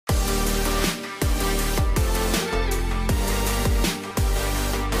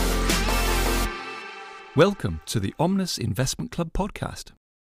Welcome to the Omnis Investment Club podcast.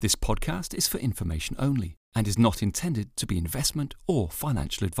 This podcast is for information only and is not intended to be investment or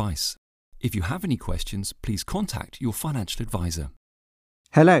financial advice. If you have any questions, please contact your financial advisor.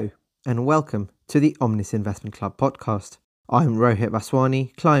 Hello and welcome to the Omnis Investment Club podcast. I'm Rohit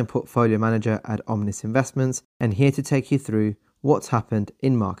Vaswani, Client Portfolio Manager at Omnis Investments, and here to take you through what's happened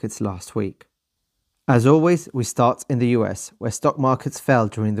in markets last week. As always, we start in the US, where stock markets fell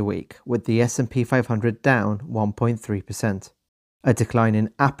during the week, with the S&P 500 down 1.3%. A decline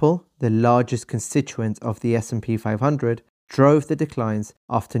in Apple, the largest constituent of the S&P 500, drove the declines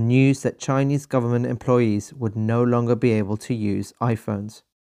after news that Chinese government employees would no longer be able to use iPhones.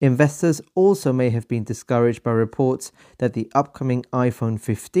 Investors also may have been discouraged by reports that the upcoming iPhone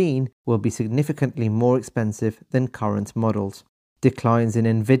 15 will be significantly more expensive than current models. Declines in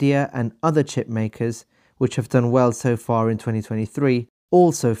Nvidia and other chip makers, which have done well so far in 2023,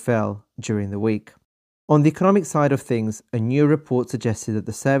 also fell during the week. On the economic side of things, a new report suggested that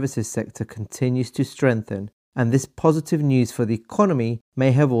the services sector continues to strengthen, and this positive news for the economy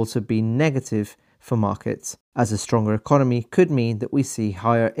may have also been negative for markets, as a stronger economy could mean that we see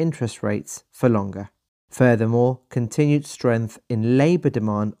higher interest rates for longer. Furthermore, continued strength in labour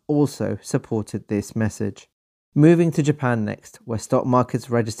demand also supported this message. Moving to Japan next, where stock markets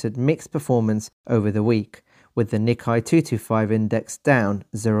registered mixed performance over the week, with the Nikkei 225 index down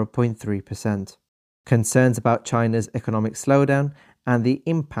 0.3%. Concerns about China's economic slowdown and the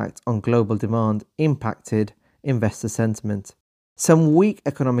impact on global demand impacted investor sentiment. Some weak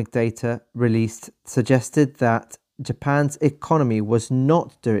economic data released suggested that Japan's economy was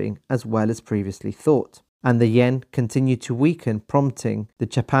not doing as well as previously thought, and the yen continued to weaken, prompting the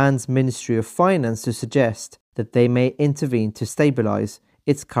Japan's Ministry of Finance to suggest that they may intervene to stabilize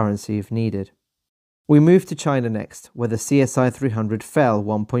its currency if needed. We move to China next, where the CSI 300 fell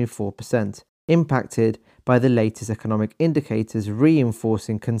 1.4%, impacted by the latest economic indicators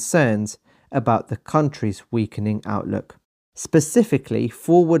reinforcing concerns about the country's weakening outlook. Specifically,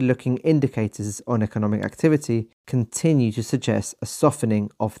 forward-looking indicators on economic activity continue to suggest a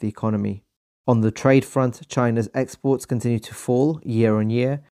softening of the economy. On the trade front, China's exports continue to fall year on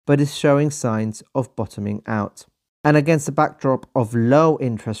year, but is showing signs of bottoming out. And against the backdrop of low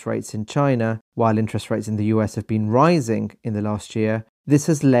interest rates in China, while interest rates in the US have been rising in the last year, this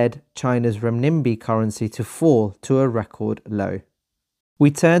has led China's renminbi currency to fall to a record low.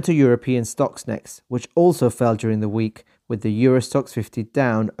 We turn to European stocks next, which also fell during the week, with the Euro Stoxx 50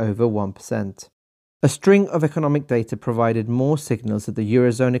 down over 1%. A string of economic data provided more signals that the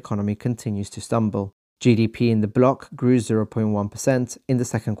Eurozone economy continues to stumble. GDP in the bloc grew 0.1% in the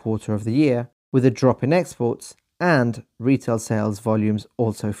second quarter of the year, with a drop in exports and retail sales volumes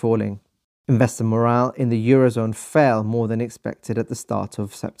also falling. Investor morale in the Eurozone fell more than expected at the start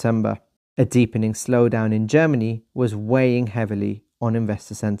of September. A deepening slowdown in Germany was weighing heavily on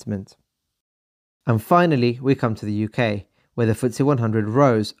investor sentiment. And finally, we come to the UK, where the FTSE 100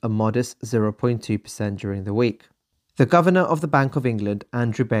 rose a modest 0.2% during the week. The Governor of the Bank of England,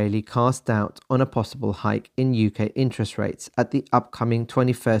 Andrew Bailey, cast doubt on a possible hike in UK interest rates at the upcoming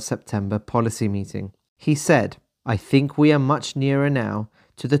 21st September policy meeting. He said, "I think we are much nearer now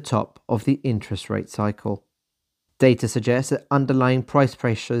to the top of the interest rate cycle." Data suggests that underlying price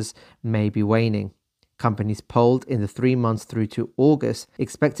pressures may be waning. Companies polled in the 3 months through to August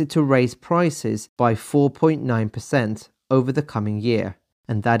expected to raise prices by 4.9% over the coming year,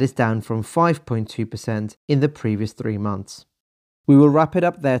 and that is down from 5.2% in the previous 3 months. We will wrap it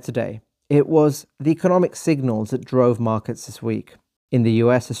up there today. It was the economic signals that drove markets this week. In the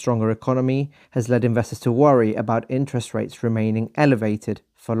US, a stronger economy has led investors to worry about interest rates remaining elevated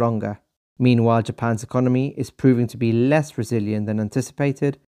for longer. Meanwhile, Japan's economy is proving to be less resilient than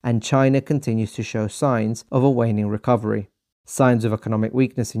anticipated, and China continues to show signs of a waning recovery. Signs of economic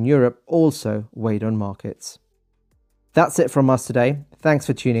weakness in Europe also weighed on markets. That's it from us today. Thanks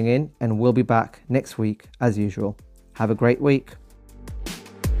for tuning in, and we'll be back next week as usual. Have a great week.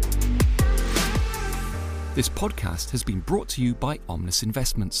 This podcast has been brought to you by Omnis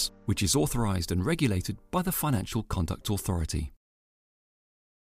Investments, which is authorised and regulated by the Financial Conduct Authority.